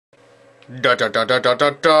Video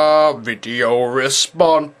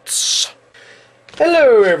response.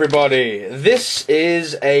 Hello everybody, this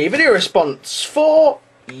is a video response for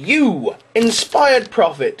you, Inspired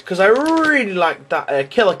Prophet, because I really like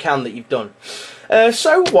that killer cam that you've done.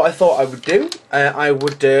 So what I thought I would do, I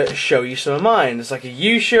would show you some of mine. It's like a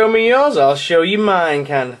you show me yours, I'll show you mine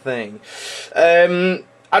kind of thing.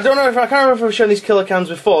 I don't know if I can't remember if I've shown these killer cams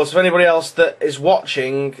before, so if anybody else that is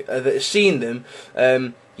watching that has seen them,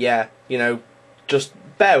 yeah, you know, just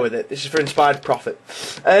bear with it. This is for Inspired Prophet.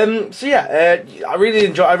 So yeah, I really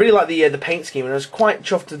like the paint scheme, and I was quite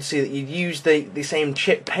chuffed to see that you'd used the same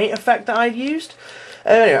chip paint effect that I'd used.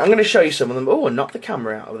 Anyway, I'm going to show you some of them. Oh, and knock the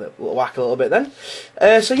camera out with it. Whack a little bit then.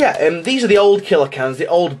 So yeah, these are the old killer cans, the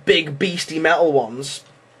old big beastie metal ones.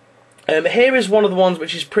 Here is one of the ones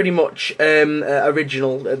which is pretty much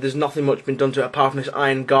original. There's nothing much been done to it apart from this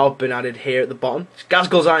iron gob being added here at the bottom. It's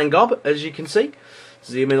Gazgul's iron gob, as you can see.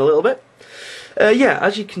 Zoom in a little bit. Yeah,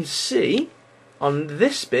 as you can see on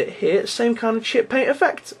this bit here, same kind of chip paint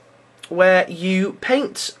effect, where you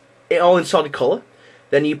paint it all in solid colour,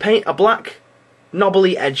 then you paint a black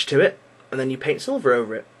knobbly edge to it, and then you paint silver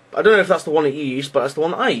over it. I don't know if that's the one that you used, but that's the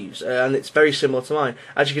one that I use, and it's very similar to mine.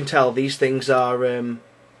 As you can tell, these things are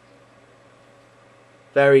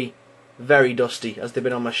very, very dusty, as they've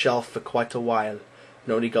been on my shelf for quite a while.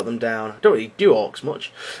 Not really got them down. I don't really do orcs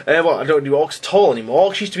much. Well, I don't do orcs at all anymore.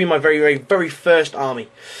 Orcs used to be my very first army.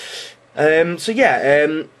 So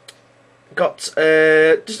yeah, got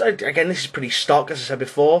just again, this is pretty stock, as I said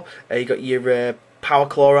before. You got your power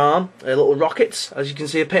claw arm, little rockets. As you can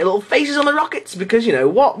see, I painted little faces on the rockets because you know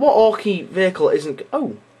what orky vehicle isn't?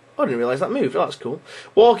 Oh, I didn't realise that moved. Oh, that's cool.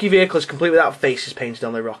 What orky vehicle is complete without faces painted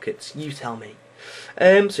on their rockets? You tell me.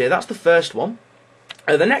 So yeah, that's the first one.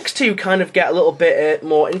 The next two kind of get a little bit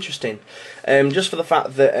more interesting, just for the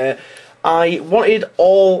fact that I wanted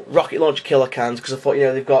all rocket launcher killer cans because I thought, you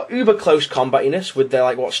know, they've got uber close combatiness with their,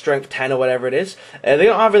 like, what, strength 10 or whatever it is. They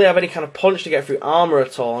don't really have any kind of punch to get through armour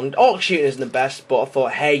at all, and orc shooting isn't the best, but I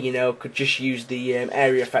thought, hey, you know, could just use the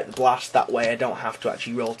area effect blast, that way I don't have to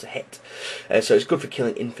actually roll to hit. So it's good for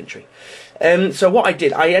killing infantry. So what I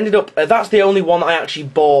did, I ended up, that's the only one that I actually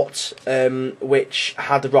bought which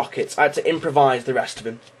had the rockets. I had to improvise the rest of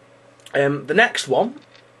them. The next one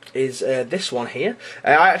is this one here.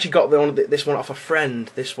 I actually got this one off a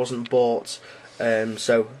friend. This wasn't bought,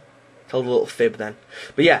 so told a little fib then.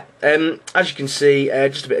 But yeah, as you can see,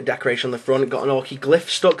 just a bit of decoration on the front. It got an orky glyph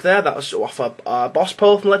stuck there. That was off a boss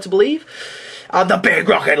pole, if I'm led to believe. And the big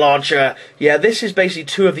rocket launcher! Yeah, this is basically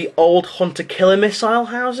two of the old Hunter-Killer missile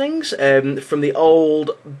housings from the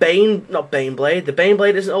old not Baneblade. The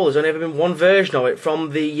Baneblade isn't old, there's only ever been one version of it,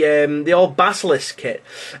 from the old Basilisk kit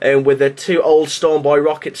with the two old Stormboy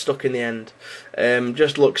rockets stuck in the end.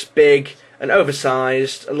 Just looks big and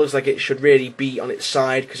oversized and looks like it should really be on its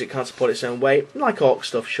side because it can't support its own weight, like orc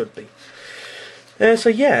stuff should be. So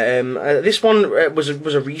yeah, this one was a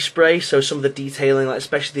respray, so some of the detailing, like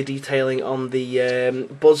especially the detailing on the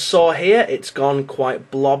buzzsaw here, it's gone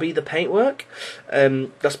quite blobby, the paintwork.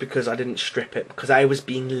 That's because I didn't strip it, because I was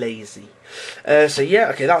being lazy. So yeah,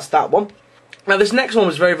 okay, that's that one. Now this next one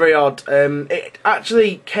was very odd. It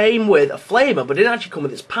actually came with a flamer, but it didn't actually come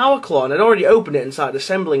with its power claw, and I'd already opened it and started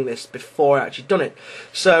assembling this before I actually done it.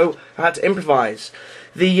 So I had to improvise.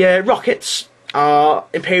 The rockets are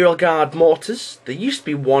Imperial Guard mortars. There used to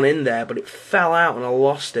be one in there, but it fell out and I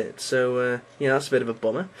lost it, so yeah, that's a bit of a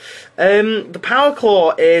bummer. The power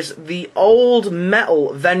claw is the old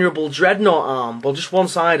metal Venerable Dreadnought arm. Well, just one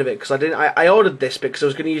side of it, because I ordered this because I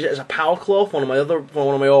was going to use it as a power claw for one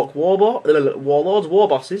of my orc warlords, war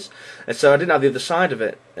bosses, and so I didn't have the other side of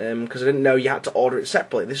it because I didn't know you had to order it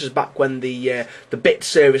separately. This was back when the bit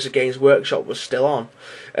service at Games Workshop was still on.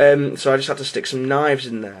 So I just had to stick some knives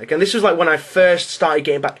in there. Again, this was like when I first started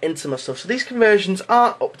getting back into my stuff, so these conversions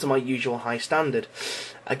aren't up to my usual high standard.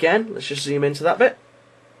 Again, let's just zoom into that bit.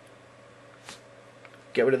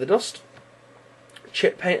 Get rid of the dust.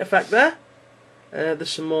 Chip paint effect there.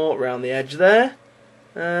 There's some more around the edge there.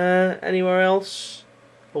 Anywhere else?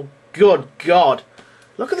 Oh, good God.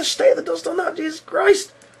 Look at the state of the dust on that, Jesus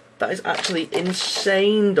Christ. That is actually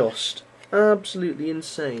insane dust. Absolutely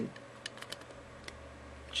insane.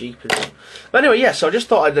 Jeepers. But anyway, yeah, so I just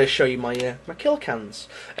thought I'd show you my my killer cans.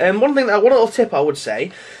 One little tip I would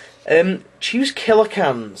say, choose killer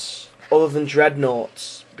cans other than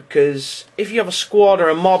dreadnoughts, because if you have a squad or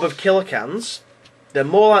a mob of killer cans, they're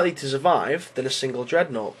more likely to survive than a single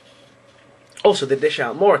dreadnought. Also, they dish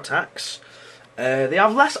out more attacks. They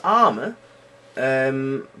have less armour,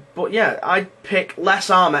 but yeah, I'd pick less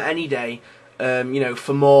armour any day you know,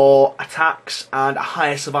 for more attacks and a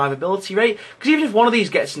higher survivability rate. Because even if one of these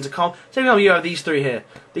gets into say for example you have these three here,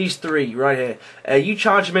 these three right here, you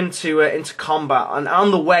charge them into combat, and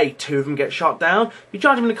on the way 2 of them get shot down. You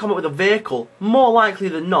charge them into combat with a vehicle, more likely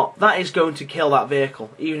than not, that is going to kill that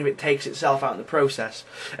vehicle, even if it takes itself out in the process.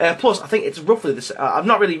 Plus, I think it's roughly this. I've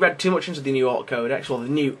not really read too much into the new Orc Codex, or the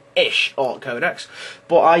new-ish Orc Codex,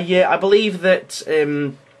 but I believe that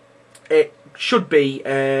it should be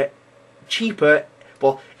cheaper,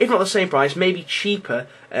 well, if not the same price, maybe cheaper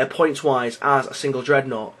points-wise as a single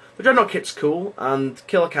Dreadnought. The Dreadnought kit's cool, and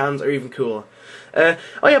killer cans are even cooler. Oh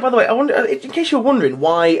yeah, by the way, I wonder, in case you're wondering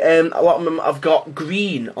why a lot of them have got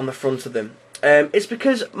green on the front of them, it's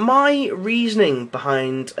because my reasoning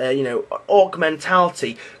behind, you know, Orc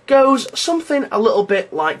mentality goes something a little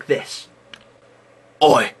bit like this.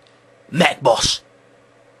 Oi, Mech Boss.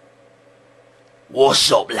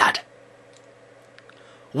 What's up, lad?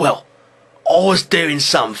 Well, I was doing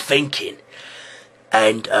some thinking,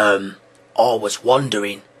 and I was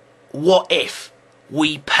wondering, what if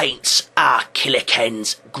we paints our killer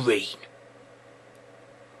cans green?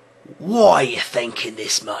 Why are you thinking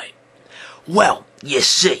this, mate? Well, you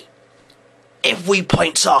see, if we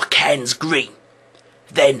paints our cans green,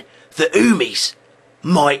 then the Umis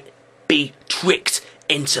might be tricked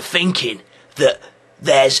into thinking that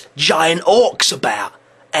there's giant orcs about,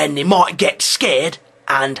 and they might get scared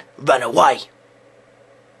and run away.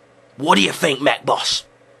 What do you think, Mech Boss?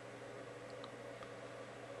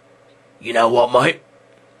 You know what, mate?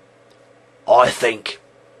 I think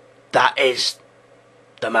that is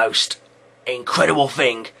the most incredible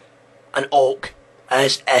thing an orc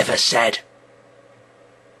has ever said.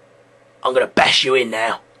 I'm gonna bash you in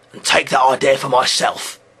now and take that idea for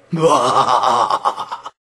myself.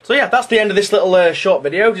 So yeah, that's the end of this little short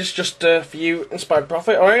video, just for you, Inspired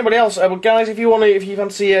Prophet, or anybody else. Well, guys, if you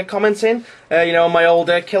fancy commenting, you know, on my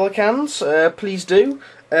old killer cans, please do.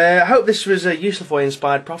 I hope this was useful for you,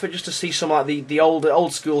 Inspired Prophet, just to see some like the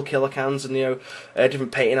old school killer cans, and you know,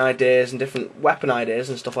 different painting ideas and different weapon ideas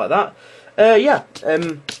and stuff like that. Yeah,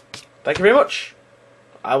 thank you very much.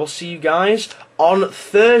 I will see you guys on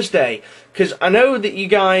Thursday, because I know that you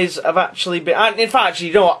guys have actually been. In fact,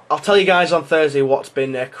 you know what? I'll tell you guys on Thursday what's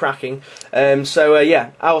been cracking. So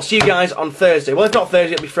yeah, I will see you guys on Thursday. Well, if not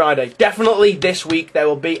Thursday, it'll be Friday. Definitely this week there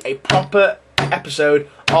will be a proper episode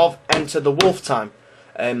of Enter the Wolf Time.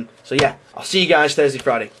 So yeah, I'll see you guys Thursday,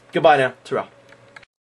 Friday. Goodbye now. Ta-ra.